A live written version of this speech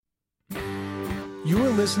You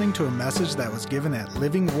are listening to a message that was given at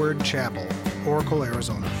Living Word Chapel, Oracle,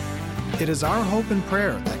 Arizona. It is our hope and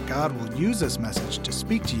prayer that God will use this message to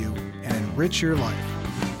speak to you and enrich your life.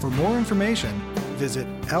 For more information, visit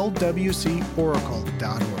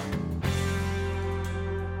lwcoracle.org.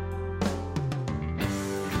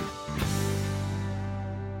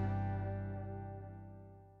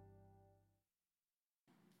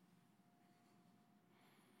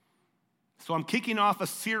 So I'm kicking off a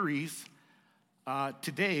series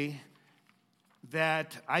today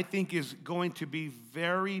that I think is going to be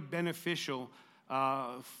very beneficial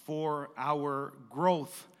for our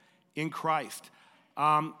growth in Christ.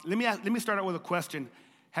 Let me start out with a question.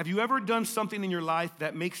 Have you ever done something in your life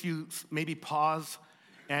that makes you maybe pause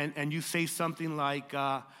and you say something like,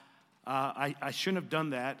 I shouldn't have done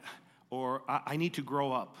that, or I need to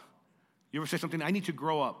grow up? You ever say something, I need to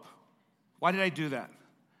grow up? Why did I do that?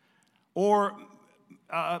 Or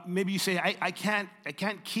maybe you say, I can't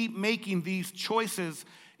keep making these choices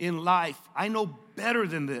in life. I know better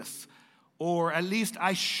than this. Or at least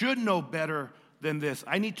I should know better than this.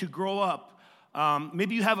 I need to grow up.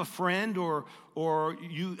 Maybe you have a friend or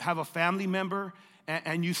you have a family member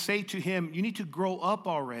and you say to him, you need to grow up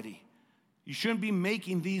already. You shouldn't be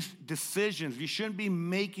making these decisions. You shouldn't be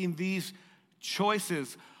making these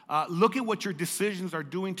choices. Look at what your decisions are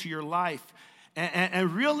doing to your life.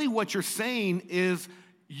 And really what you're saying is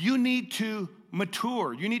you need to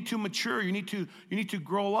mature. You need to mature. You need to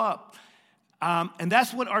grow up. And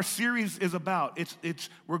that's what our series is about.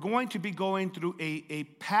 We're going to be going through a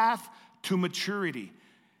path to maturity.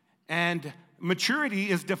 And maturity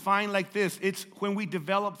is defined like this. It's when we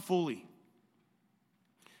develop fully.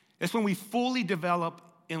 It's when we fully develop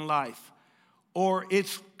in life. Or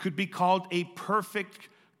it could be called a perfect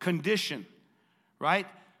condition, right?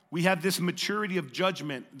 We have this maturity of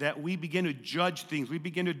judgment that we begin to judge things. We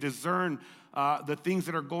begin to discern the things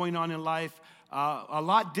that are going on in life a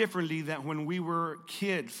lot differently than when we were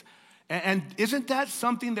kids. And isn't that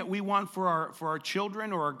something that we want for our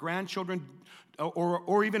children or our grandchildren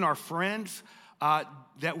or even our friends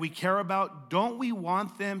that we care about? Don't we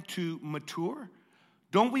want them to mature?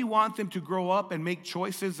 Don't we want them to grow up and make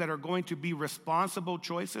choices that are going to be responsible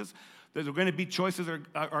choices? That are going to be choices that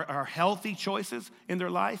are healthy choices in their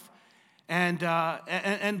life. And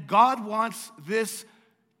God wants this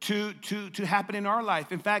to happen in our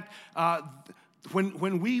life. In fact,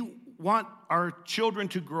 when we want our children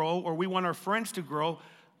to grow or we want our friends to grow,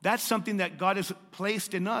 that's something that God has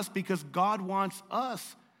placed in us because God wants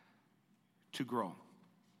us to grow.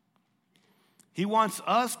 He wants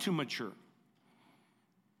us to mature.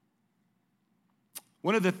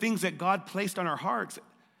 One of the things that God placed on our hearts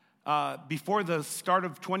before the start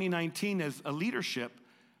of 2019 as a leadership,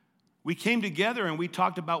 we came together and we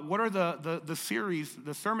talked about what are the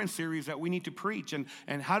sermon series that we need to preach and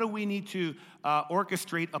how do we need to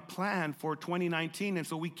orchestrate a plan for 2019. And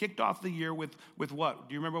so we kicked off the year with what?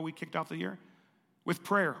 Do you remember what we kicked off the year? With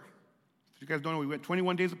prayer. If you guys don't know, we went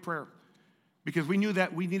 21 days of prayer because we knew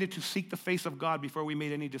that we needed to seek the face of God before we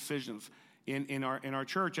made any decisions in our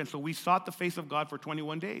church. And so we sought the face of God for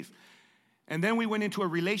 21 days. And then we went into a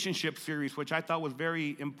relationship series, which I thought was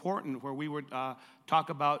very important, where we would talk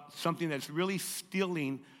about something that's really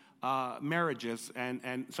stealing marriages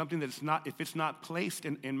and something that's not, if it's not placed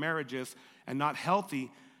in marriages and not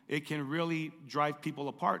healthy, it can really drive people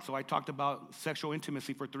apart. So I talked about sexual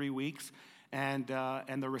intimacy for 3 weeks, and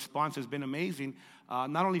the response has been amazing,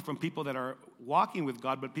 not only from people that are walking with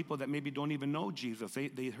God, but people that maybe don't even know Jesus.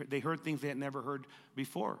 They heard things they had never heard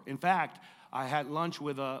before. In fact, I had lunch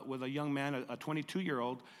with a young man, a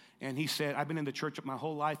 22-year-old, and he said, I've been in the church my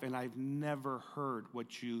whole life, and I've never heard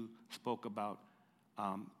what you spoke about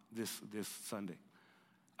this Sunday.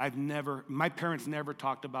 My parents never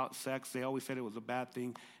talked about sex. They always said it was a bad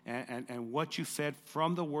thing, and what you said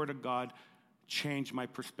from the Word of God changed my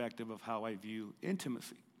perspective of how I view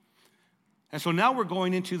intimacy. And so now we're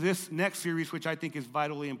going into this next series, which I think is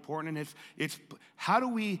vitally important, and it's how do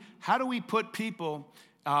we put people,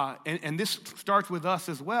 and this starts with us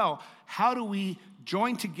as well, how do we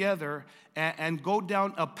join together and go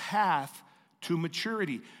down a path to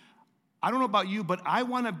maturity? I don't know about you, but I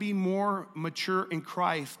want to be more mature in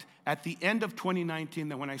Christ at the end of 2019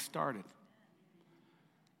 than when I started.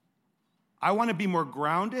 I want to be more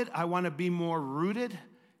grounded. I want to be more rooted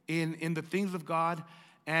in the things of God.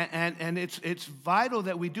 And it's vital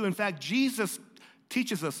that we do. In fact, Jesus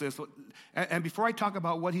teaches us this. And before I talk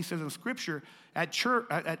about what he says in Scripture, at church,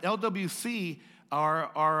 at LWC,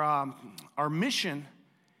 our mission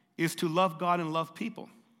is to love God and love people,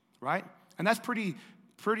 right? And that's pretty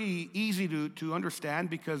easy to understand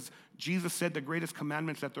because Jesus said the greatest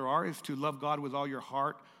commandments that there are is to love God with all your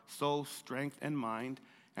heart, soul, strength, and mind,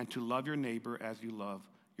 and to love your neighbor as you love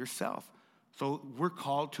yourself. So we're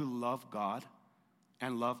called to love God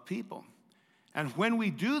and love people. And when we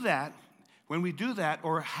do that,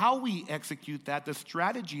 or how we execute that, the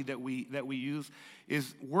strategy that we use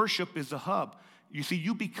is worship is the hub. You see,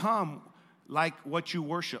 you become like what you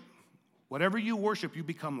worship. Whatever you worship, you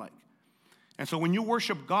become like. And so when you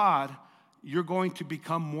worship God, you're going to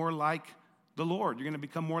become more like the Lord. You're going to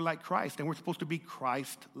become more like Christ. And we're supposed to be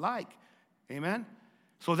Christ-like. Amen?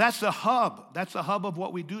 So that's the hub. That's the hub of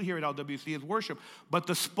what we do here at LWC is worship. But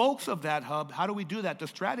the spokes of that hub, how do we do that? The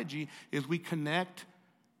strategy is we connect,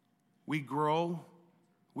 we grow,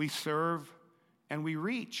 we serve, and we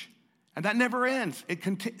reach. And that never ends.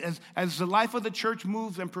 As the life of the church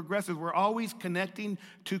moves and progresses, we're always connecting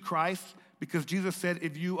to Christ because Jesus said,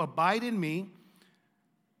 if you abide in me,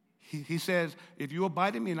 he says, if you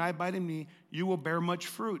abide in me and I abide in me, you will bear much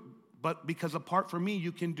fruit. But because apart from me,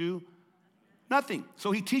 you can do nothing.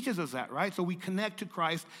 So he teaches us that, right? So we connect to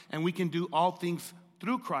Christ and we can do all things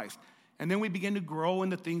through Christ. And then we begin to grow in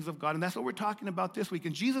the things of God. And that's what we're talking about this week.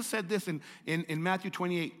 And Jesus said this in Matthew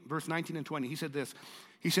 28, verse 19 and 20. He said this.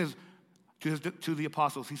 He says to the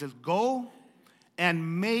apostles, he says, go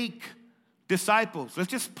and make disciples. Let's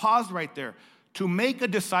just pause right there. To make a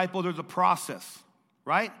disciple, there's a process,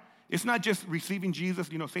 right? It's not just receiving Jesus,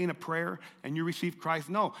 saying a prayer and you receive Christ.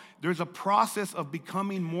 No, there's a process of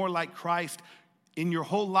becoming more like Christ in your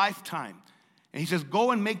whole lifetime. And he says,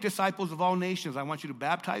 go and make disciples of all nations. I want you to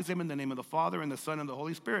baptize them in the name of the Father and the Son and the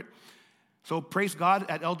Holy Spirit. So praise God,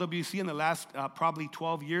 at LWC in the last probably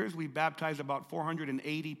 12 years, we baptized about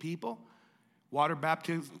 480 people. Water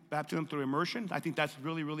baptism through immersion. I think that's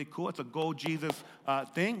really, really cool. It's a Go Jesus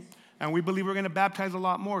thing. And we believe we're going to baptize a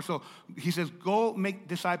lot more. So he says, go make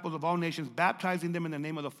disciples of all nations, baptizing them in the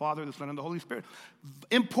name of the Father, the Son, and the Holy Spirit.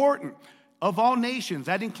 Important. Of all nations.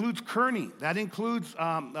 That includes Kearney. That includes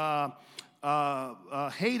Hayden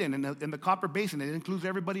in the Copper Basin. It includes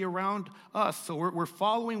everybody around us. So we're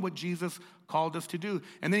following what Jesus called us to do.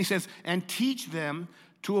 And then he says, and teach them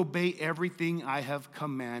to obey everything I have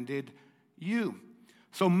commanded you.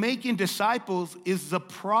 So making disciples is the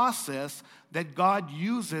process that God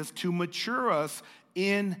uses to mature us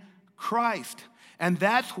in Christ. And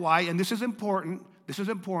that's why, and this is important,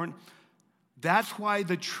 that's why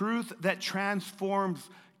the Truth That Transforms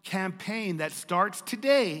campaign that starts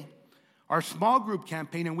today, our small group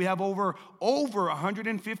campaign, and we have over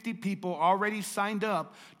 150 people already signed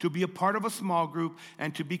up to be a part of a small group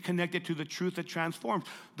and to be connected to the truth that transforms.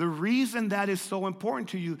 The reason that is so important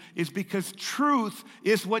to you is because truth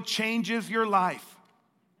is what changes your life.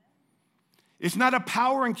 It's not a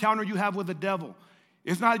power encounter you have with the devil.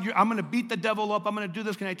 It's not, I'm going to beat the devil up, I'm going to do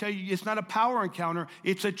this. Can I tell you, it's not a power encounter,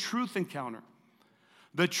 it's a truth encounter.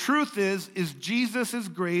 The truth is Jesus is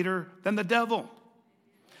greater than the devil.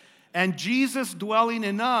 And Jesus dwelling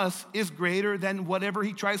in us is greater than whatever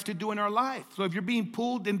he tries to do in our life. So if you're being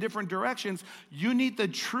pulled in different directions, you need the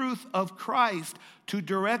truth of Christ to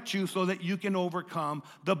direct you so that you can overcome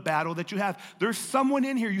the battle that you have. There's someone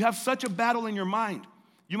in here, you have such a battle in your mind.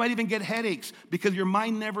 You might even get headaches because your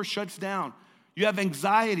mind never shuts down. You have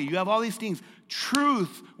anxiety, you have all these things.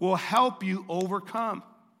 Truth will help you overcome.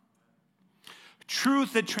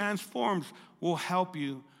 Truth that transforms will help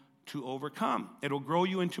you to overcome. It'll grow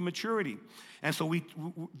you into maturity. And so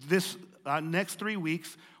this next 3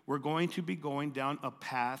 weeks, we're going to be going down a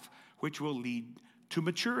path which will lead to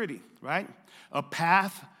maturity, right? A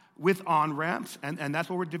path with on-ramps, and that's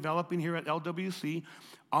what we're developing here at LWC,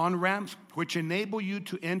 on-ramps which enable you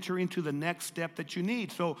to enter into the next step that you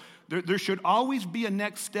need. So there should always be a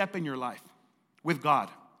next step in your life with God.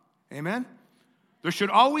 Amen? There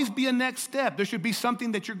should always be a next step. There should be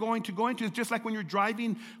something that you're going to. It's just like when you're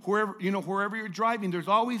driving, wherever you're driving, there's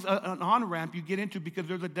always an on-ramp you get into because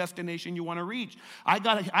there's a destination you want to reach.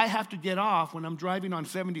 I have to get off when I'm driving on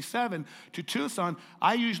 77 to Tucson.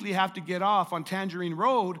 I usually have to get off on Tangerine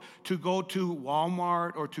Road to go to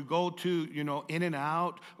Walmart or to go to,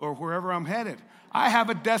 In-N-Out or wherever I'm headed. I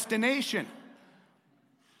have a destination.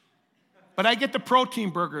 But I get the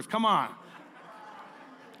protein burgers. Come on.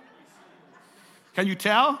 Can you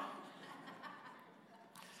tell?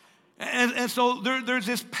 And so there's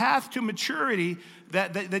this path to maturity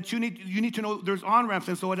that you need to know. There's on-ramps.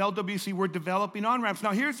 And so at LWC, we're developing on-ramps.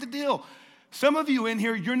 Now, here's the deal. Some of you in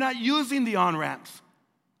here, you're not using the on-ramps.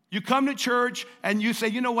 You come to church and you say,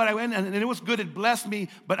 you know what, I went and it was good, it blessed me,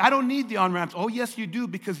 but I don't need the on-ramps. Oh, yes, you do,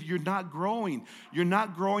 because you're not growing. You're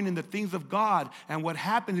not growing in the things of God. And what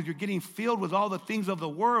happens is you're getting filled with all the things of the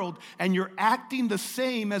world, and you're acting the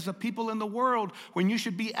same as the people in the world when you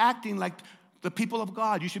should be acting like the people of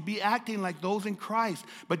God. You should be acting like those in Christ.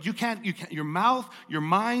 But you can't, your mouth, your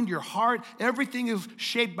mind, your heart, everything is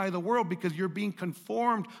shaped by the world because you're being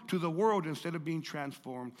conformed to the world instead of being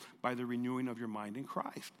transformed by the renewing of your mind in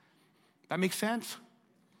Christ. That makes sense?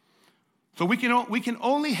 So we can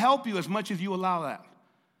only help you as much as you allow that.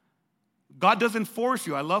 God doesn't force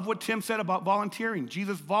you. I love what Tim said about volunteering.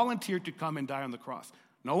 Jesus volunteered to come and die on the cross.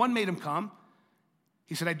 No one made him come.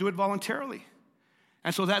 He said, I do it voluntarily.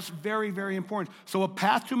 And so that's very, very important. So a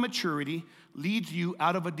path to maturity leads you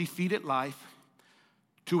out of a defeated life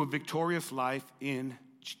to a victorious life in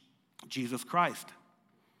Jesus Christ.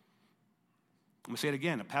 I'm going to say it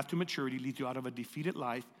again. A path to maturity leads you out of a defeated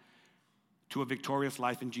life to a victorious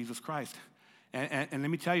life in Jesus Christ. And let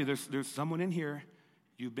me tell you, there's someone in here,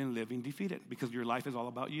 you've been living defeated because your life is all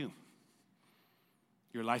about you.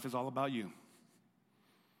 Your life is all about you.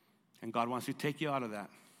 And God wants to take you out of that,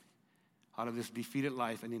 out of this defeated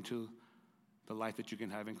life and into the life that you can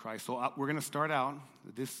have in Christ. So we're going to start out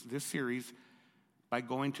this series by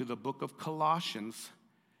going to the book of Colossians,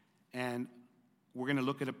 and we're going to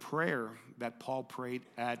look at a prayer that Paul prayed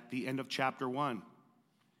at the end of chapter 1.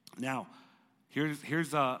 Now,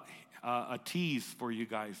 here's a tease for you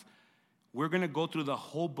guys. We're going to go through the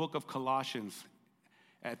whole book of Colossians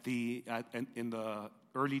in the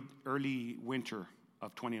early winter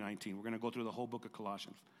of 2019. We're going to go through the whole book of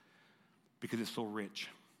Colossians because it's so rich.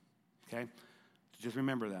 Okay, just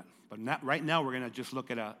remember that. But right now, we're going to just look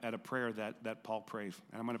at a prayer that Paul prays,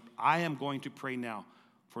 and I am going to pray now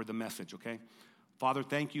for the message. Okay, Father,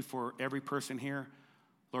 thank you for every person here.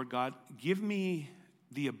 Lord God, give me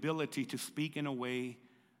the ability to speak in a way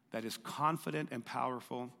that is confident and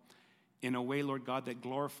powerful, in a way, Lord God, that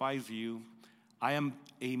glorifies you. I am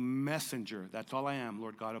a messenger, that's all I am,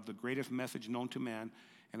 Lord God, of the greatest message known to man.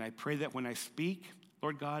 And I pray that when I speak,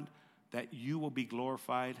 Lord God, that you will be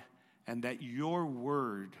glorified and that your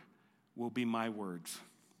word will be my words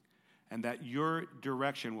and that your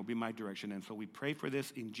direction will be my direction. And so we pray for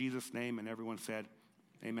this in Jesus' name, and everyone said,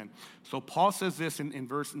 amen. So Paul says this in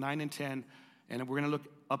verse 9 and 10, and we're going to look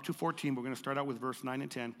up to 14. We're going to start out with verse 9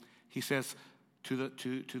 and 10. He says to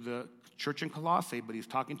the church in Colossae, but he's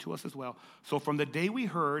talking to us as well. So from the day we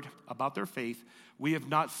heard about their faith, we have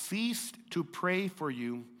not ceased to pray for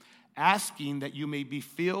you, asking that you may be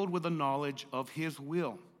filled with the knowledge of his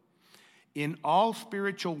will, in all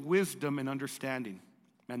spiritual wisdom and understanding.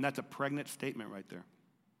 Man, that's a pregnant statement right there.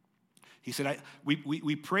 He said,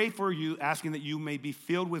 we pray for you, asking that you may be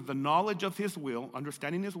filled with the knowledge of his will,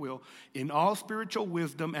 understanding his will, in all spiritual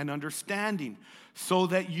wisdom and understanding, so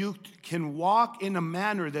that you can walk in a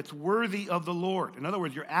manner that's worthy of the Lord. In other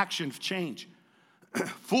words, your actions change.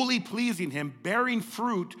 Fully pleasing him, bearing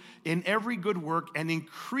fruit in every good work, and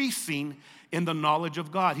increasing in the knowledge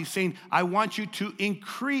of God. He's saying, I want you to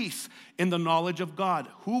increase in the knowledge of God,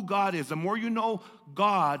 who God is. The more you know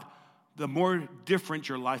God, the more different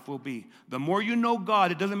your life will be. The more you know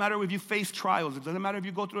God, it doesn't matter if you face trials. It doesn't matter if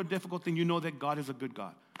you go through a difficult thing. You know that God is a good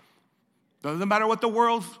God. Doesn't matter what the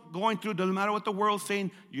world's going through. Doesn't matter what the world's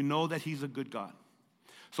saying. You know that he's a good God.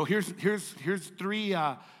 So here's three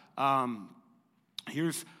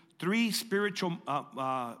spiritual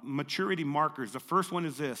maturity markers. The first one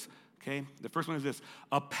is this, okay? The first one is this.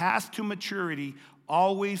 A path to maturity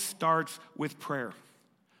always starts with prayer.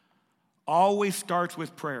 Always starts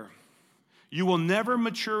with prayer. You will never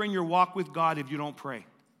mature in your walk with God if you don't pray.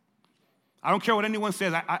 I don't care what anyone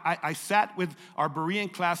says. I sat with our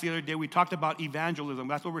Berean class the other day. We talked about evangelism.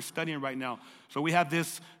 That's what we're studying right now. So we have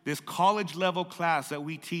this college-level class that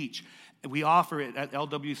we teach. We offer it at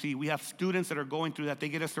LWC. We have students that are going through that. They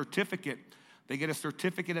get a certificate. They get a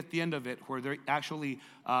certificate at the end of it where they're actually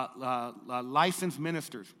licensed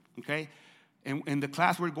ministers, okay? And in the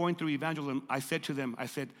class we're going through evangelism, I said to them,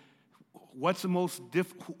 what's the most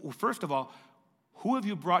first of all, who have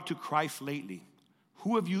you brought to Christ lately?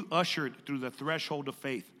 Who have you ushered through the threshold of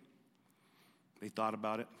faith? They thought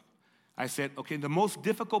about it. I said, okay, the most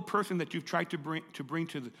difficult person that you've tried to bring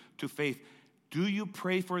to faith, do you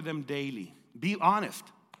pray for them daily? Be honest.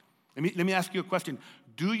 Let me ask you a question.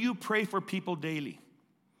 Do you pray for people daily?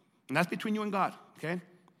 And that's between you and God, okay?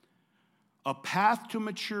 A path to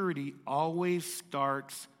maturity always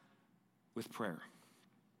starts with prayer.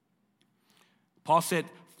 Paul said,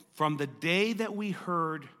 from the day that we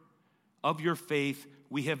heard of your faith,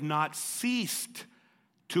 we have not ceased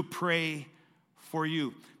to pray for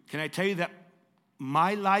you. Can I tell you that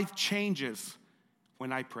my life changes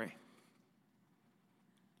when I pray.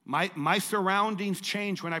 My surroundings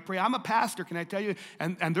change when I pray. I'm a pastor, can I tell you?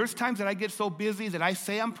 And there's times that I get so busy that I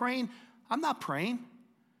say I'm praying. I'm not praying.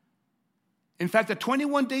 In fact, the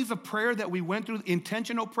 21 days of prayer that we went through,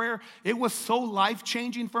 intentional prayer, it was so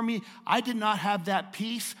life-changing for me. I did not have that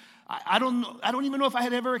peace. I don't even know if I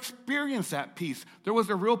had ever experienced that peace. There was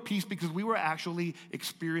a real peace because we were actually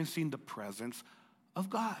experiencing the presence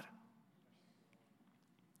of God.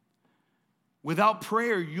 Without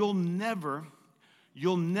prayer, you'll never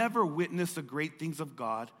witness the great things of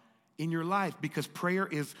God in your life, because prayer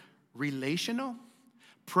is relational,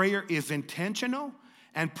 prayer is intentional,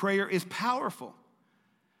 and prayer is powerful.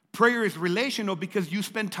 Prayer is relational because you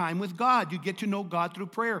spend time with God. You get to know God through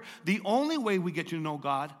prayer. The only way we get to know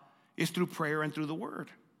God is through prayer and through the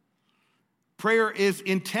Word. Prayer is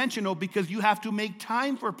intentional because you have to make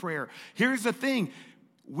time for prayer. Here's the thing.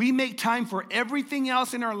 We make time for everything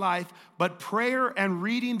else in our life, but prayer and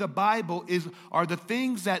reading the Bible are the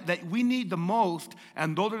things that we need the most,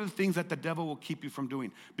 and those are the things that the devil will keep you from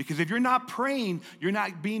doing. Because if you're not praying, you're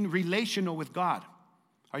not being relational with God.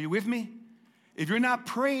 Are you with me? If you're not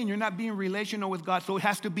praying, you're not being relational with God, so it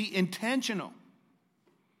has to be intentional.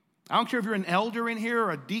 I don't care if you're an elder in here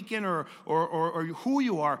or a deacon or who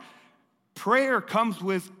you are. Prayer comes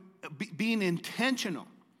with being intentional.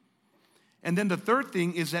 And then the third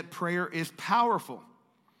thing is that prayer is powerful.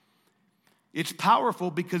 It's powerful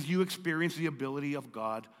because you experience the ability of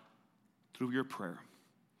God through your prayer.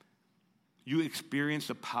 You experience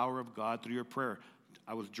the power of God through your prayer.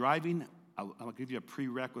 I was driving, I'll give you a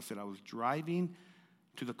prerequisite. I was driving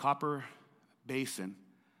to the Copper Basin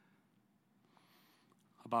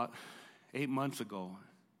about 8 months ago,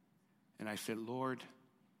 and I said, Lord,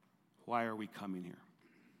 why are we coming here?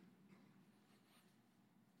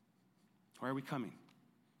 Why are we coming?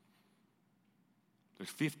 There's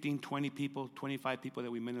 15, 20 people, 25 people that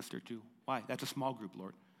we minister to. Why? That's a small group,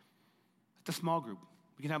 Lord. That's a small group.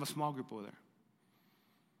 We can have a small group over there.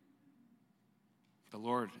 The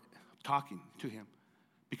Lord, talking to him.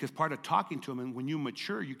 Because part of talking to him, and when you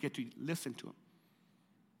mature, you get to listen to him.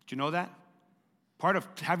 Do you know that? Part of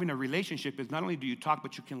having a relationship is not only do you talk,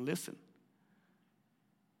 but you can listen.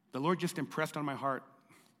 The Lord just impressed on my heart,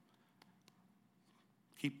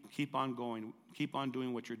 keep on going, keep on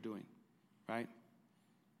doing what you're doing, right?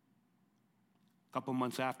 A couple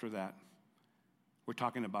months after that, we're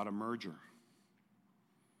talking about a merger.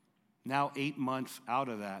 Now 8 months out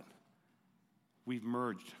of that, we've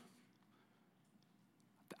merged.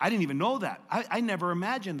 I didn't even know that. I never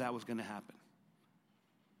imagined that was going to happen.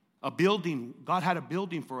 A building, God had a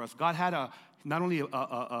building for us. God had not only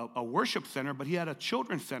a worship center, but he had a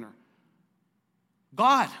children's center.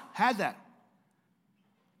 God had that.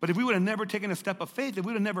 But if we would have never taken a step of faith, if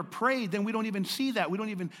we would have never prayed, then we don't even see that. We don't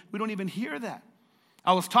even hear that.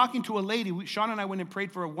 I was talking to a lady. Sean and I went and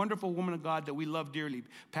prayed for a wonderful woman of God that we love dearly,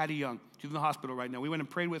 Patty Young. She's in the hospital right now. We went and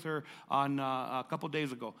prayed with her on a couple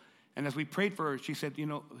days ago. And as we prayed for her, she said,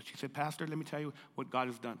 Pastor, let me tell you what God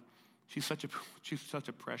has done. She's such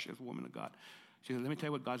a precious woman of God. She said, let me tell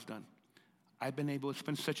you what God's done. It's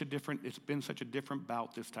been such a different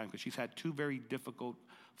bout this time, because she's had 2 very difficult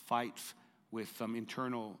fights with some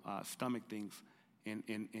internal stomach things, and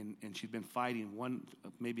she's been fighting, one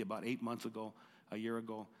maybe about 8 months ago, a year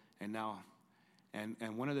ago, and now.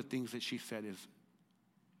 And one of the things that she said is,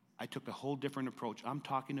 I took a whole different approach. I'm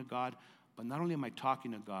talking to God, but not only am I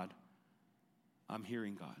talking to God, I'm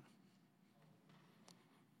hearing God.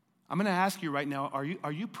 I'm going to ask you right now,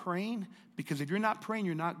 are you praying? Because if you're not praying,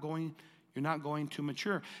 you're not going to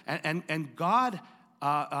mature. And God,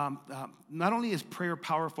 not only is prayer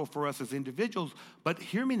powerful for us as individuals, but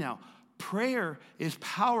hear me now, prayer is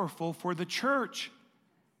powerful for the church.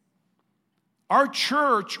 Our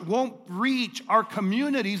church won't reach our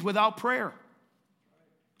communities without prayer.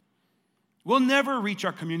 We'll never reach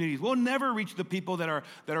our communities. We'll never reach the people that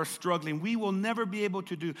are struggling. We will never be able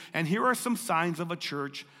to do. And here are some signs of a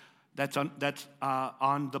church that's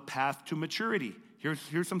on the path to maturity.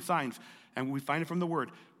 Here's some signs, and we find it from the Word.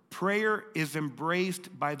 Prayer is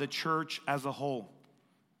embraced by the church as a whole.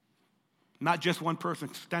 Not just one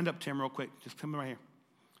person. Stand up, Tim, real quick. Just come right here.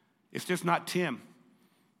 It's just not Tim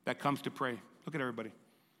that comes to pray. Look at everybody.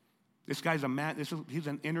 This guy's a man. He's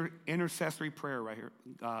an intercessory prayer right here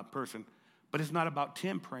person. But it's not about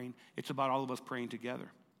Tim praying. It's about all of us praying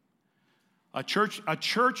together. A church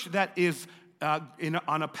that is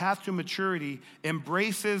on a path to maturity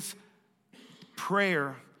embraces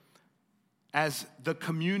prayer as the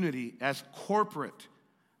community, as corporate.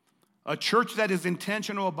 A church that is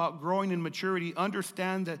intentional about growing in maturity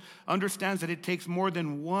understands that it takes more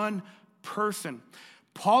than one person.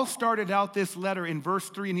 Paul started out this letter in verse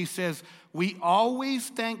 3, and he says, we always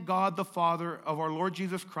thank God the Father of our Lord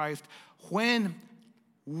Jesus Christ when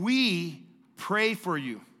we pray for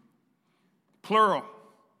you. Plural.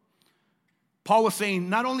 Paul was saying,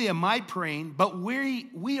 not only am I praying, but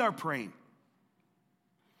we are praying.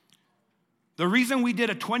 The reason we did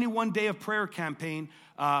a 21-day of prayer campaign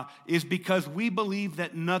is because we believe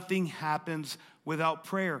that nothing happens without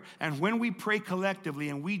prayer. And when we pray collectively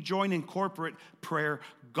and we join in corporate prayer,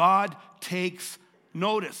 God takes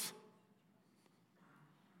notice.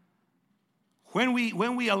 When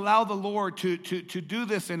we allow the Lord to do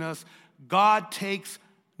this in us, God takes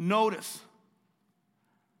notice.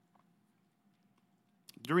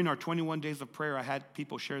 During our 21 days of prayer, I had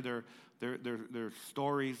people share their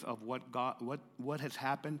stories of what has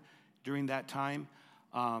happened during that time.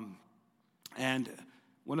 And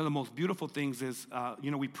one of the most beautiful things is,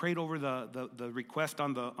 we prayed over the request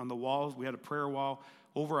on the walls. We had a prayer wall,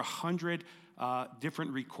 over 100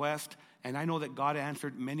 different requests. And I know that God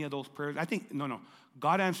answered many of those prayers.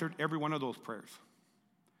 God answered every one of those prayers.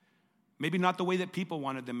 Maybe not the way that people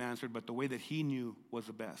wanted them answered, but the way that he knew was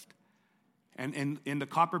the best. And in the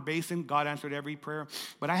Copper Basin, God answered every prayer.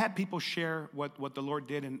 But I had people share what the Lord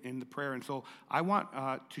did in the prayer. And so I want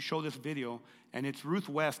to show this video. And it's Ruth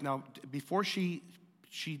West. Now, before she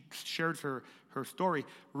shares her story,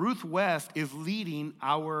 Ruth West is leading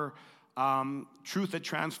our Truth That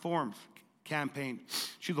Transforms campaign.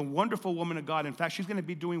 She's a wonderful woman of God. In fact, she's going to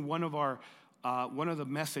be doing one of the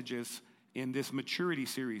messages in this maturity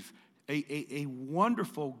series. A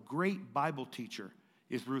wonderful, great Bible teacher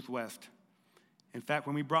is Ruth West. In fact,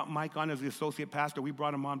 when we brought Mike on as the associate pastor, we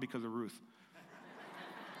brought him on because of Ruth.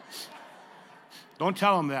 Don't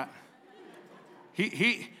tell him that.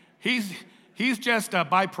 He's just a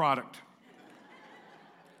byproduct.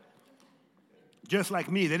 Just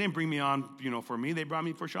like me, they didn't bring me on, for me. They brought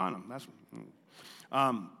me for Shauna.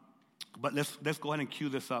 But let's go ahead and cue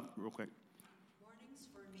this up real quick. Mornings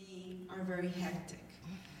for me are very hectic.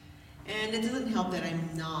 And it doesn't help that I'm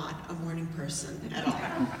not a morning person at all.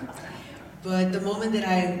 But the moment that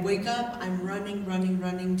I wake up, I'm running,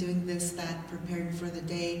 doing this, that, preparing for the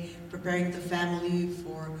day, preparing the family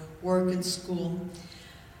for work and school.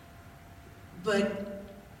 But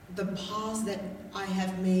the pause that I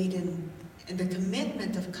have made and the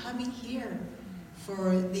commitment of coming here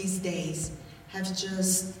for these days have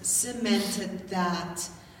just cemented that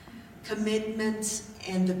commitment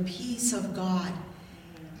and the peace of God.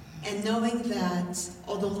 And knowing that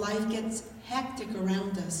although life gets hectic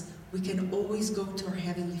around us, we can always go to our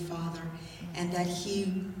Heavenly Father, and that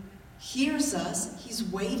He hears us, He's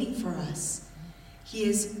waiting for us.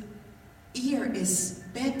 His ear is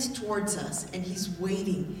bent towards us, and He's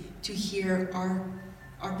waiting to hear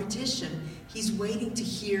our petition. He's waiting to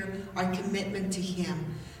hear our commitment to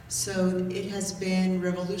Him. So it has been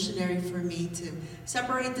revolutionary for me to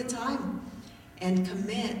separate the time and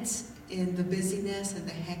commit in the busyness and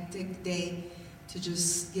the hectic day to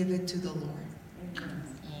just give it to the Lord.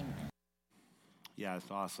 Yeah,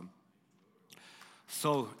 it's awesome.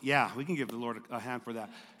 So, we can give the Lord a hand for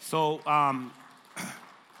that. So,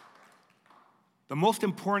 the most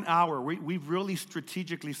important hour, we've really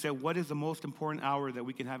strategically said, what is the most important hour that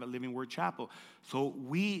we can have at Living Word Chapel? So,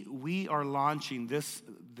 we are launching this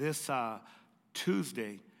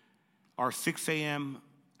Tuesday, our 6 a.m.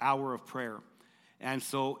 hour of prayer. And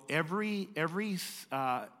so every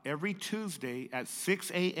Tuesday at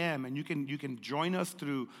 6 a.m., and you can join us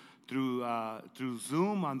through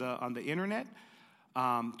Zoom on the internet,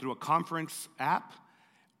 through a conference app,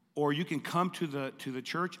 or you can come to the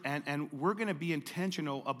church, and we're going to be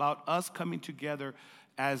intentional about us coming together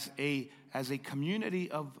as a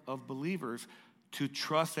community of believers to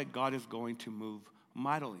trust that God is going to move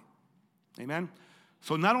mightily. Amen?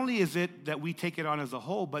 So not only is it that we take it on as a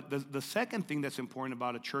whole, but the second thing that's important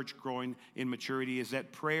about a church growing in maturity is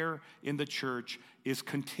that prayer in the church is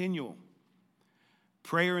continual.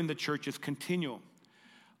 Prayer in the church is continual.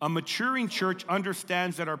 A maturing church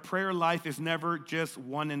understands that our prayer life is never just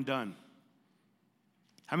one and done.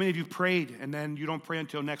 How many of you prayed and then you don't pray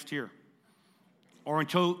until next year? Or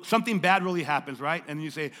until something bad really happens, right? And you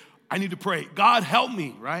say, I need to pray. God, help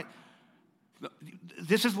me, right?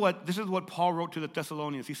 This is what Paul wrote to the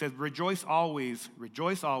Thessalonians. He says, rejoice always,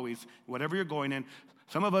 whatever you're going in.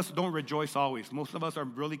 Some of us don't rejoice always. Most of us are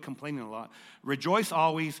really complaining a lot. Rejoice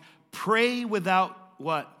always, pray without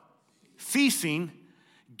what? Ceasing,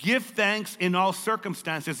 give thanks in all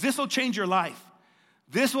circumstances. This will change your life.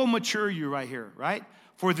 This will mature you right here, right?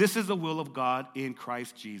 For this is the will of God in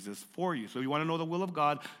Christ Jesus for you. So you want to know the will of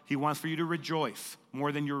God? He wants for you to rejoice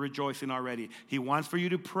more than you're rejoicing already. He wants for you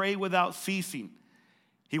to pray without ceasing.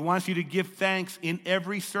 He wants you to give thanks in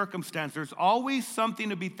every circumstance. There's always something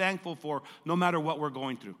to be thankful for, no matter what we're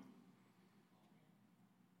going through.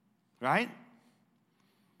 Right?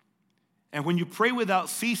 And when you pray without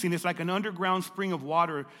ceasing, it's like an underground spring of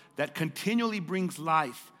water that continually brings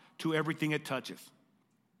life to everything it touches.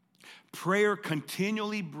 Prayer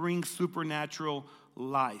continually brings supernatural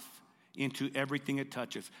life into everything it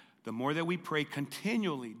touches. The more that we pray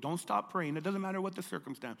continually, don't stop praying. It doesn't matter what the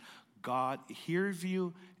circumstance. God hears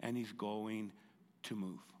you, and he's going to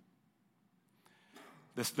move.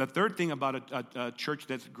 The third thing about a church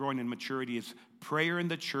that's growing in maturity is prayer in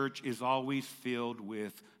the church is always filled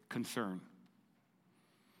with concern.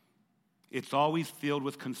 It's always filled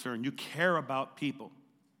with concern. You care about people.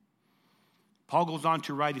 Paul goes on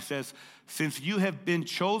to write, he says, since you have been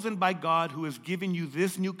chosen by God who has given you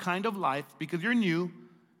this new kind of life, because you're new,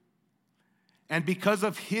 and because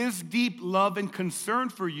of his deep love and concern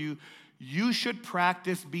for you, you should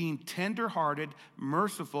practice being tender-hearted,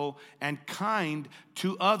 merciful, and kind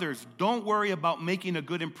to others. Don't worry about making a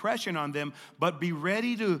good impression on them, but be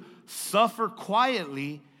ready to suffer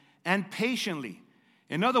quietly and patiently.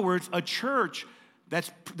 In other words, a church that's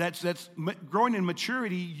growing in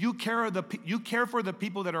maturity, you care for the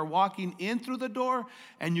people that are walking in through the door,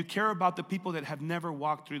 and you care about the people that have never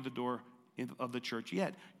walked through the door of the church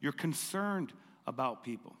yet. You're concerned about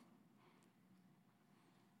people.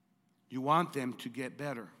 You want them to get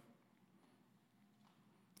better.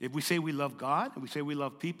 If we say we love God and we say we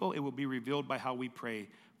love people, it will be revealed by how we pray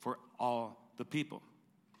for all the people.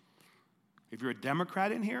 If you're a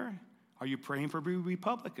Democrat in here, are you praying for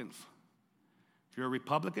Republicans? If you're a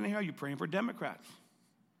Republican in here, are you praying for Democrats?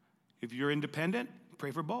 If you're independent,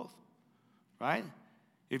 pray for both, right?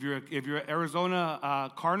 If you're an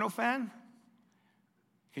Arizona Cardinal fan,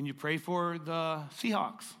 can you pray for the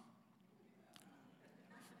Seahawks?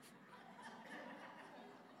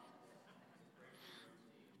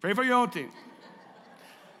 Pray for your own team.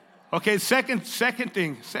 Okay, second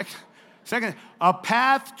thing, a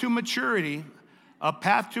path to maturity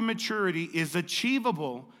is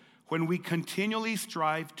achievable when we continually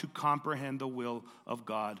strive to comprehend the will of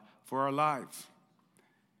God for our lives.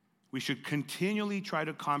 We should continually try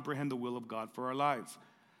to comprehend the will of God for our lives.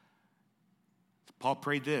 Paul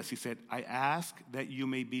prayed this. He said, I ask that you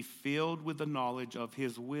may be filled with the knowledge of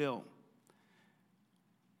his will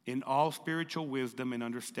in all spiritual wisdom and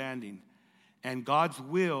understanding. And God's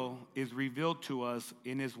will is revealed to us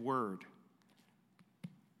in his word.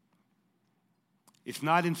 It's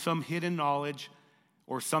not in some hidden knowledge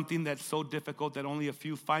or something that's so difficult that only a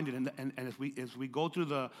few find it. And as we go through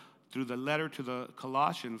the letter to the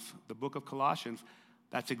Colossians, the book of Colossians,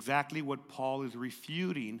 that's exactly what Paul is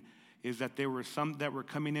refuting, is that there were some that were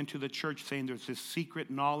coming into the church saying there's this secret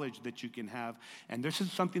knowledge that you can have. And this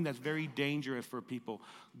is something that's very dangerous for people.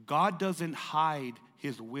 God doesn't hide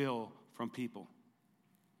his will from people.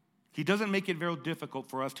 He doesn't make it very difficult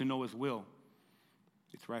for us to know his will.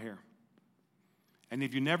 It's right here. And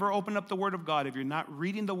if you never open up the Word of God, if you're not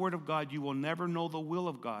reading the Word of God, you will never know the will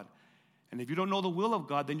of God. And if you don't know the will of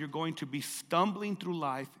God, then you're going to be stumbling through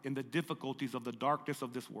life in the difficulties of the darkness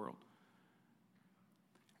of this world.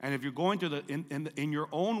 And if you're going to in your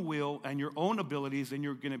own will and your own abilities, then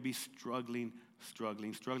you're going to be struggling.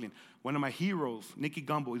 One of my heroes, Nicky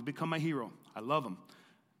Gumbel, he's become my hero. I love him.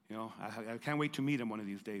 You know, I can't wait to meet him one of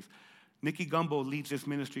these days. Nicky Gumbel leads this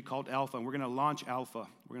ministry called Alpha, and we're going to launch Alpha.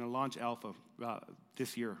 We're going to launch Alpha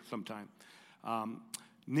this year sometime.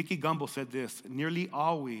 Nicky Gumbel said this, nearly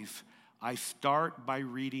always I start by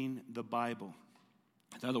reading the Bible.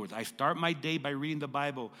 In other words, I start my day by reading the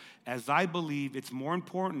Bible, as I believe it's more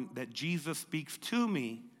important that Jesus speaks to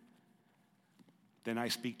me than I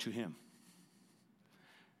speak to him.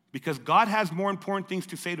 Because God has more important things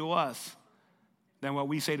to say to us than what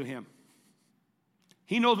we say to him.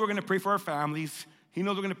 He knows we're going to pray for our families. He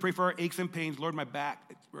knows we're going to pray for our aches and pains. Lord, my back,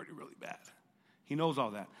 it's really, really bad. He knows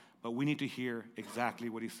all that. But we need to hear exactly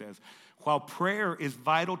what he says. While prayer is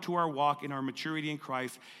vital to our walk in our maturity in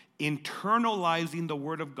Christ, internalizing the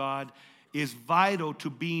Word of God is vital to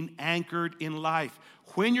being anchored in life.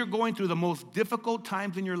 When you're going through the most difficult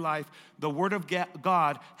times in your life, the Word of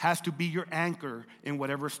God has to be your anchor in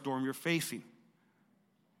whatever storm you're facing.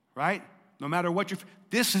 Right? No matter what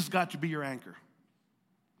this has got to be your anchor.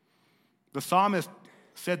 The psalmist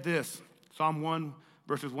said this, Psalm 1,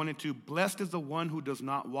 verses 1 and 2, blessed is the one who does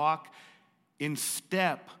not walk in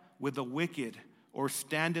step with the wicked or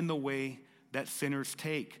stand in the way that sinners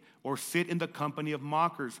take, or sit in the company of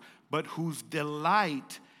mockers, but whose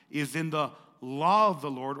delight is in the law of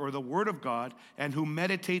the Lord, or the word of God, and who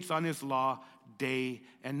meditates on his law day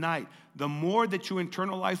and night. The more that you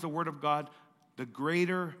internalize the word of God, the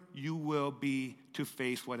greater you will be to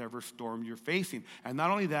face whatever storm you're facing. And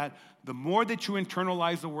not only that, the more that you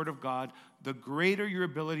internalize the word of God, the greater your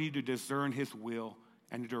ability to discern his will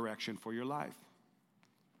and direction for your life.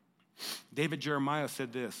 David Jeremiah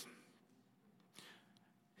said this.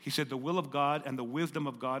 He said, the will of God and the wisdom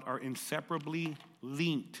of God are inseparably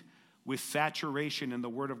linked with saturation in the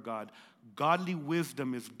word of God. Godly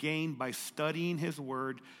wisdom is gained by studying his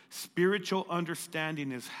word. Spiritual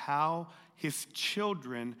understanding is how his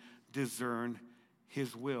children discern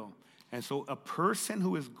his will. And so a person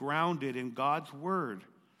who is grounded in God's word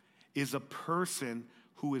is a person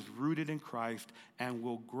who is rooted in Christ and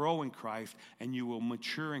will grow in Christ, and you will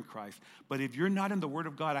mature in Christ. But if you're not in the word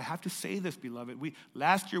of God, I have to say this, beloved.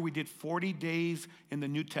 Last year we did 40 days in the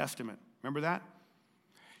New Testament. Remember that?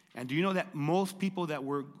 And do you know that most people that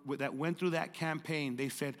went through that campaign, they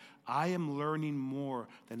said, I am learning more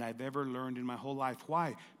than I've ever learned in my whole life.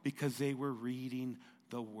 Why? Because they were reading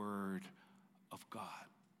the word of God.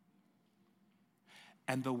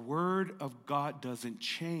 And the word of God doesn't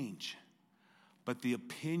change, but the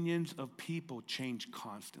opinions of people change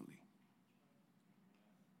constantly.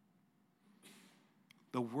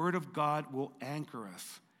 The word of God will anchor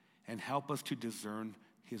us and help us to discern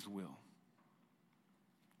his will.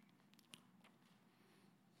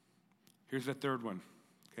 Here's the third one,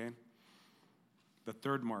 okay? The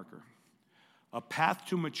third marker. A path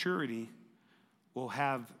to maturity will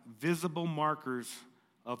have visible markers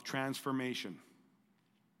of transformation.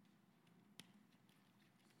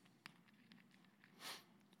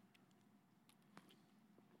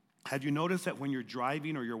 Have you noticed that when you're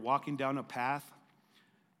driving or you're walking down a path,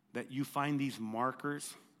 that you find these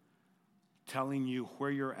markers telling you where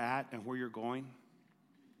you're at and where you're going?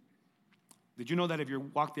 Did you know that if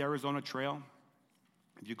you walk the Arizona Trail,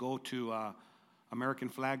 if you go to American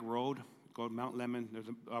Flag Road, go to Mount Lemmon, there's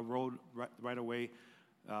a road right away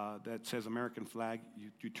that says American Flag.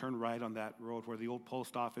 You turn right on that road where the old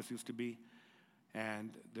post office used to be,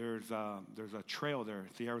 and there's a trail there.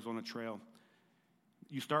 It's the Arizona Trail.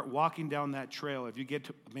 You start walking down that trail. If you get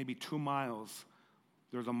to maybe 2 miles,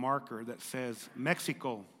 there's a marker that says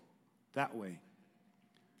Mexico that way.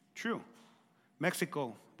 True.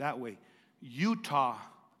 Mexico that way. Utah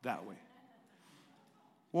that way.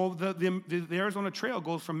 Well, the Arizona Trail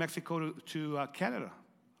goes from Mexico to Canada.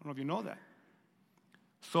 I don't know if you know that.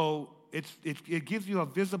 So it gives you a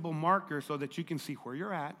visible marker so that you can see where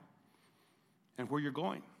you're at and where you're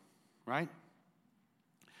going, right?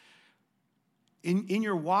 In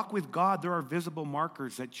your walk with God, there are visible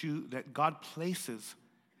markers that God places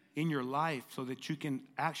in your life so that you can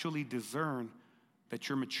actually discern that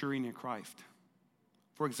you're maturing in Christ.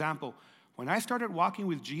 For example, when I started walking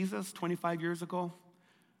with Jesus 25 years ago,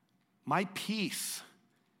 my peace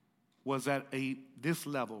was at this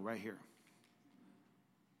level right here.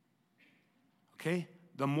 Okay?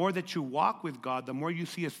 The more that you walk with God, the more you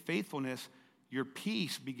see his faithfulness, your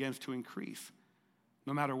peace begins to increase,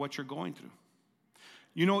 no matter what you're going through.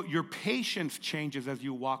 You know, your patience changes as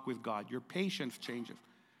you walk with God. Your patience changes.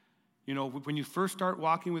 You know, when you first start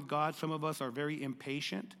walking with God, some of us are very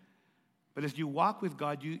impatient. But as you walk with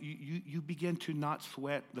God, you begin to not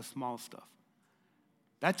sweat the small stuff.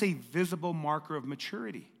 That's a visible marker of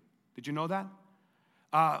maturity. Did you know that?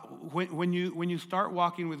 When you start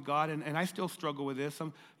walking with God, and I still struggle with this.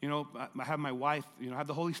 I have my wife, I have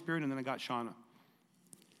the Holy Spirit, and then I got Shauna.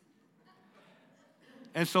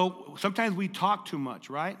 And so sometimes we talk too much,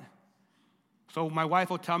 right? So my wife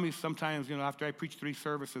will tell me sometimes, after I preach 3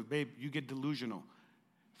 services, babe, you get delusional.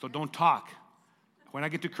 So don't talk. When I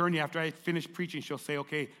get to Kearney, after I finish preaching, she'll say,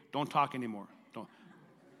 okay, don't talk anymore. Don't.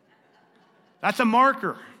 That's a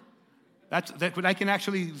marker. That I can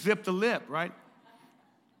actually zip the lip, right?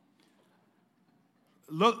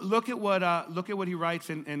 Look at what he writes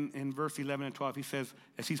in verse 11 and 12. He says,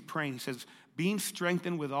 as he's praying, he says, being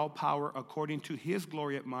strengthened with all power according to his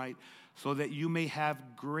glory at might, so that you may have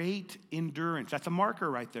great endurance. That's a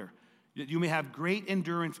marker right there. That you may have great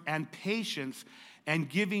endurance and patience, and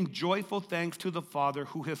giving joyful thanks to the Father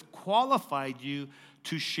who has qualified you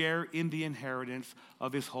to share in the inheritance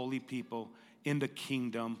of his holy people in the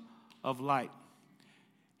kingdom of light.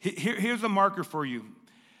 Here's a marker for you.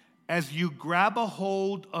 As you grab a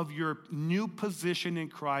hold of your new position in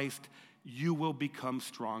Christ, you will become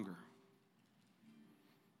stronger.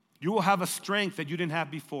 You will have a strength that you didn't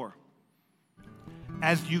have before.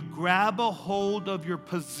 As you grab a hold of your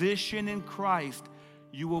position in Christ,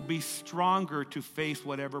 you will be stronger to face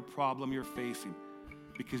whatever problem you're facing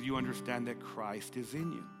because you understand that Christ is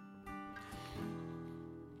in you.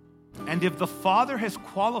 And if the Father has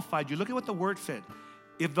qualified you, look at what the Word said.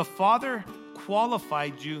 If the Father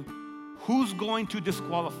qualified you, who's going to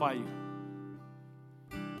disqualify you?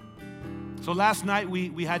 So last night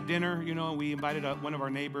we had dinner, and we invited one of our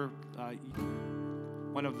neighbor,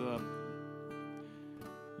 one of the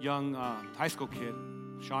young high school kid,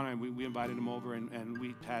 Shauna, and we invited him over, and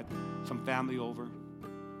we had some family over.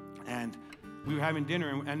 And we were having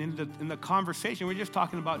dinner, and in the conversation, we were just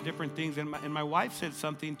talking about different things. And my wife said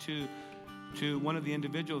something to one of the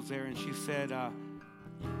individuals there, and she said,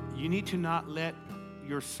 you need to not let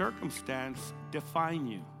your circumstance define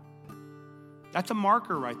you. That's a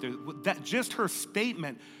marker right there. That just her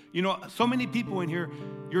statement. So many people in here,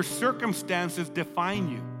 your circumstances define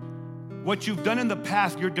you. What you've done in the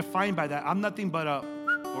past, you're defined by that. I'm nothing but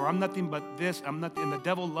I'm nothing but this. I'm nothing, and the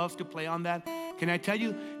devil loves to play on that. Can I tell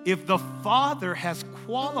you, if the Father has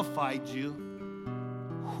qualified you,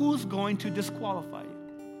 who's going to disqualify you?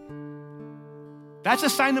 That's a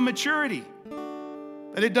sign of maturity.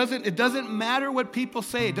 That it doesn't matter what people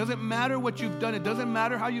say. It doesn't matter what you've done. It doesn't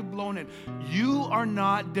matter how you've blown it. You are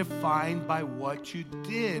not defined by what you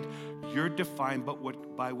did. You're defined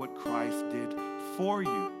by what Christ did for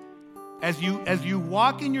you. As you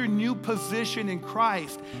walk in your new position in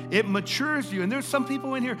Christ, it matures you. And there's some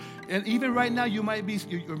people in here, and even right now you might be,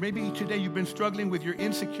 or maybe today you've been struggling with your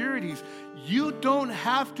insecurities. You don't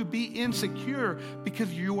have to be insecure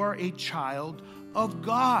because you are a child of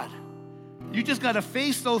God. You just got to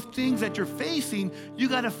face those things that you're facing. You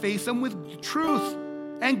got to face them with truth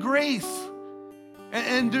and grace.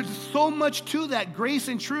 And there's so much to that, grace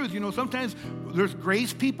and truth. Sometimes there's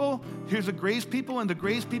grace people. Here's the grace people, and the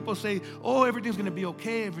grace people say, oh, everything's going to be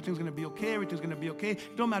okay. Everything's going to be okay. Everything's going to be okay.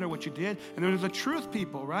 It don't matter what you did. And there's the truth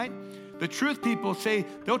people, right? The truth people say,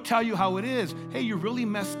 they'll tell you how it is. Hey, you really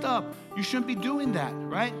messed up. You shouldn't be doing that,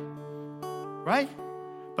 right? Right?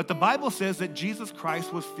 But the Bible says that Jesus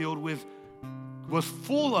Christ was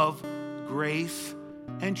full of grace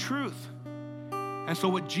and truth. And so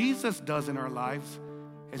what Jesus does in our lives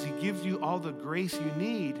is he gives you all the grace you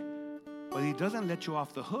need, but he doesn't let you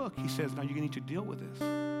off the hook. He says, now you need to deal with this,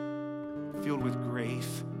 filled with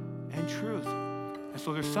grace and truth. And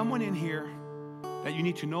so there's someone in here that you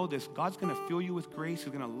need to know this. God's going to fill you with grace.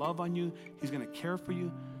 He's going to love on you. He's going to care for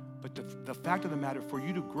you. But the fact of the matter, for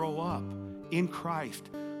you to grow up in Christ,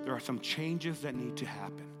 there are some changes that need to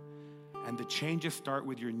happen. And the changes start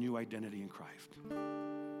with your new identity in Christ.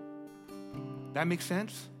 That makes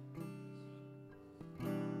sense?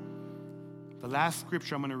 The last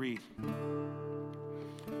scripture I'm going to read.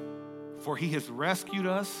 For he has rescued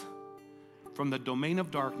us from the domain of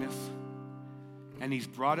darkness, and he's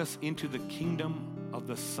brought us into the kingdom of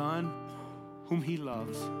the Son whom he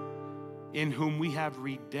loves, in whom we have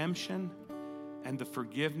redemption and the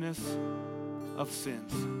forgiveness of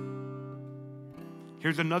sins.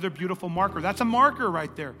 Here's another beautiful marker. That's a marker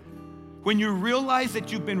right there. When you realize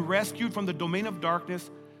that you've been rescued from the domain of darkness,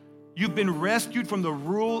 you've been rescued from the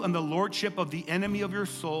rule and the lordship of the enemy of your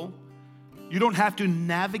soul. You don't have to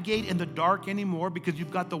navigate in the dark anymore because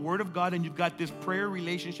you've got the Word of God and you've got this prayer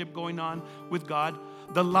relationship going on with God.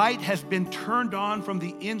 The light has been turned on from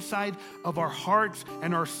the inside of our hearts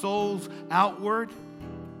and our souls outward.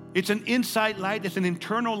 It's an inside light. It's an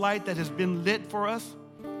internal light that has been lit for us.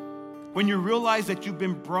 When you realize that you've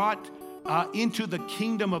been brought into the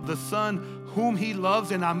kingdom of the Son whom he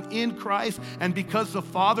loves, and I'm in Christ, and because the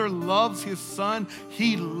Father loves his Son,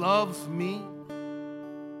 he loves me.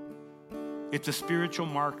 It's a spiritual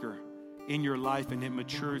marker in your life, and it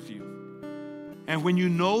matures you. And when you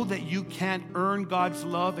know that you can't earn God's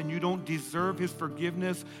love and you don't deserve his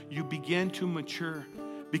forgiveness, you begin to mature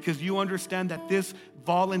because you understand that this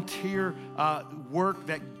volunteer work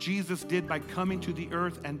that Jesus did by coming to the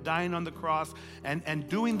earth and dying on the cross and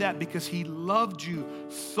doing that because he loved you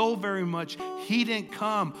so very much. He didn't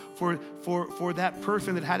come for that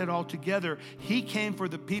person that had it all together. He came for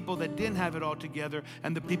the people that didn't have it all together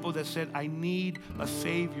and the people that said, I need a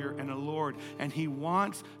Savior and a Lord. And he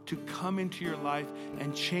wants to come into your life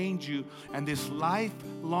and change you. And this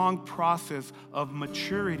lifelong process of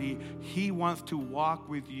maturity, he wants to walk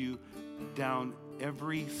with you down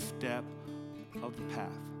every step of the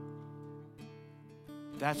path.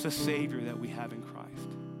 That's a Savior that we have in Christ.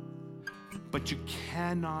 But you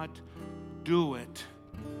cannot do it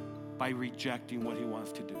by rejecting what he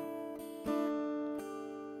wants to do.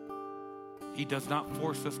 He does not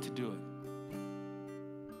force us to do it.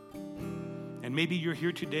 And maybe you're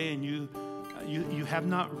here today and you have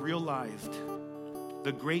not realized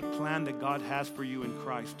the great plan that God has for you in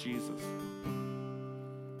Christ Jesus.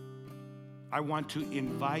 I want to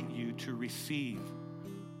invite you to receive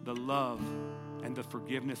the love and the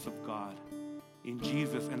forgiveness of God in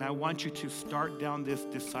Jesus. And I want you to start down this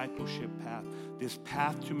discipleship path, this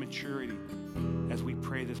path to maturity as we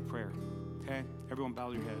pray this prayer. Okay? Everyone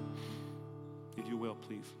bow your head, if you will,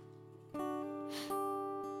 please.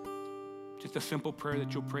 Just a simple prayer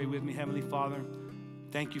that you'll pray with me. Heavenly Father,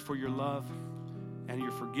 thank you for your love and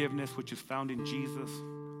your forgiveness, which is found in Jesus.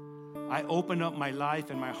 I open up my life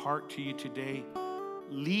and my heart to you today.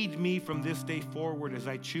 Lead me from this day forward as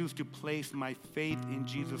I choose to place my faith in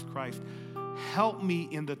Jesus Christ. Help me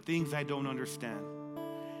in the things I don't understand,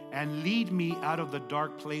 and lead me out of the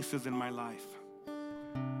dark places in my life.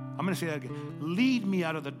 I'm going to say that again. Lead me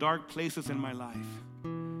out of the dark places in my life.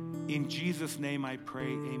 In Jesus' name I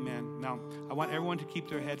pray, amen. Now, I want everyone to keep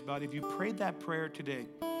their heads bowed. If you prayed that prayer today,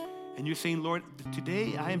 and you're saying, Lord,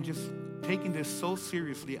 today I am just taking this so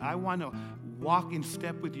seriously. I want to walk in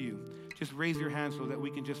step with you. Just raise your hand so that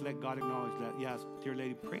we can just let God acknowledge that. Yes, dear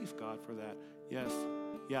lady, praise God for that. Yes,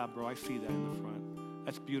 yeah, bro, I see that in the front.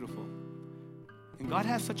 That's beautiful. And God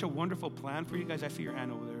has such a wonderful plan for you guys. I see your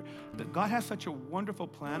hand over there. But God has such a wonderful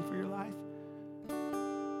plan for your life.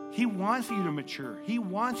 He wants you to mature. He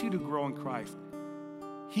wants you to grow in Christ.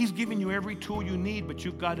 He's giving you every tool you need, but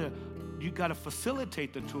you've got to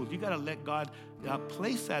facilitate the tools. You've got to let God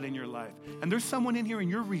place that in your life. And there's someone in here and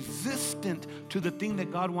you're resistant to the thing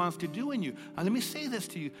that God wants to do in you. And let me say this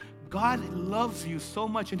to you. God loves you so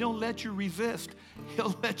much and he'll let you resist.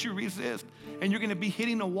 He'll let you resist. And you're going to be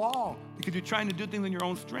hitting a wall because you're trying to do things in your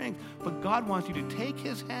own strength. But God wants you to take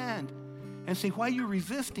his hand and say, why are you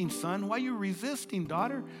resisting, son? Why are you resisting,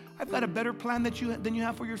 daughter? I've got a better plan than you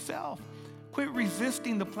have for yourself. Quit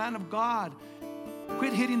resisting the plan of God.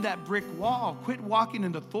 Quit hitting that brick wall. Quit walking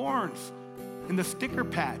in the thorns, in the sticker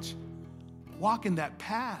patch. Walk in that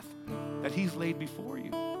path that he's laid before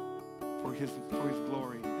you for his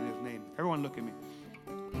glory and his name. Everyone look at me.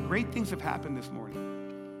 Great things have happened this morning.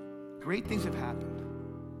 Great things have happened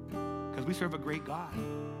because we serve a great God.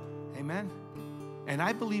 Amen. And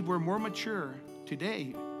I believe we're more mature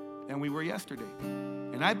today than we were yesterday.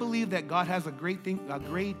 And I believe that God has a great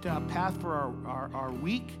path for our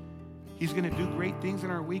week. He's going to do great things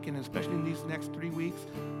in our week, and especially in these next 3 weeks.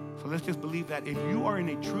 So let's just believe that. If you are in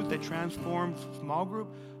a Truth That Transforms small group,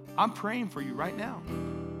 I'm praying for you right now.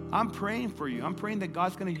 I'm praying for you. I'm praying that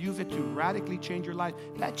God's going to use it to radically change your life.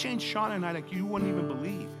 That changed Sean and I like you wouldn't even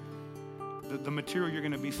believe. The material you're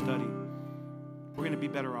going to be studying. We're going to be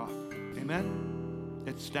better off. Amen?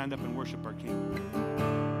 Let's stand up and worship our King.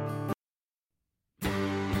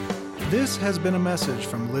 This has been a message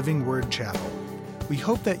from Living Word Chapel. We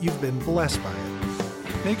hope that you've been blessed by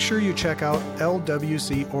it. Make sure you check out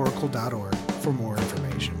lwcoracle.org for more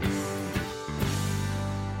information.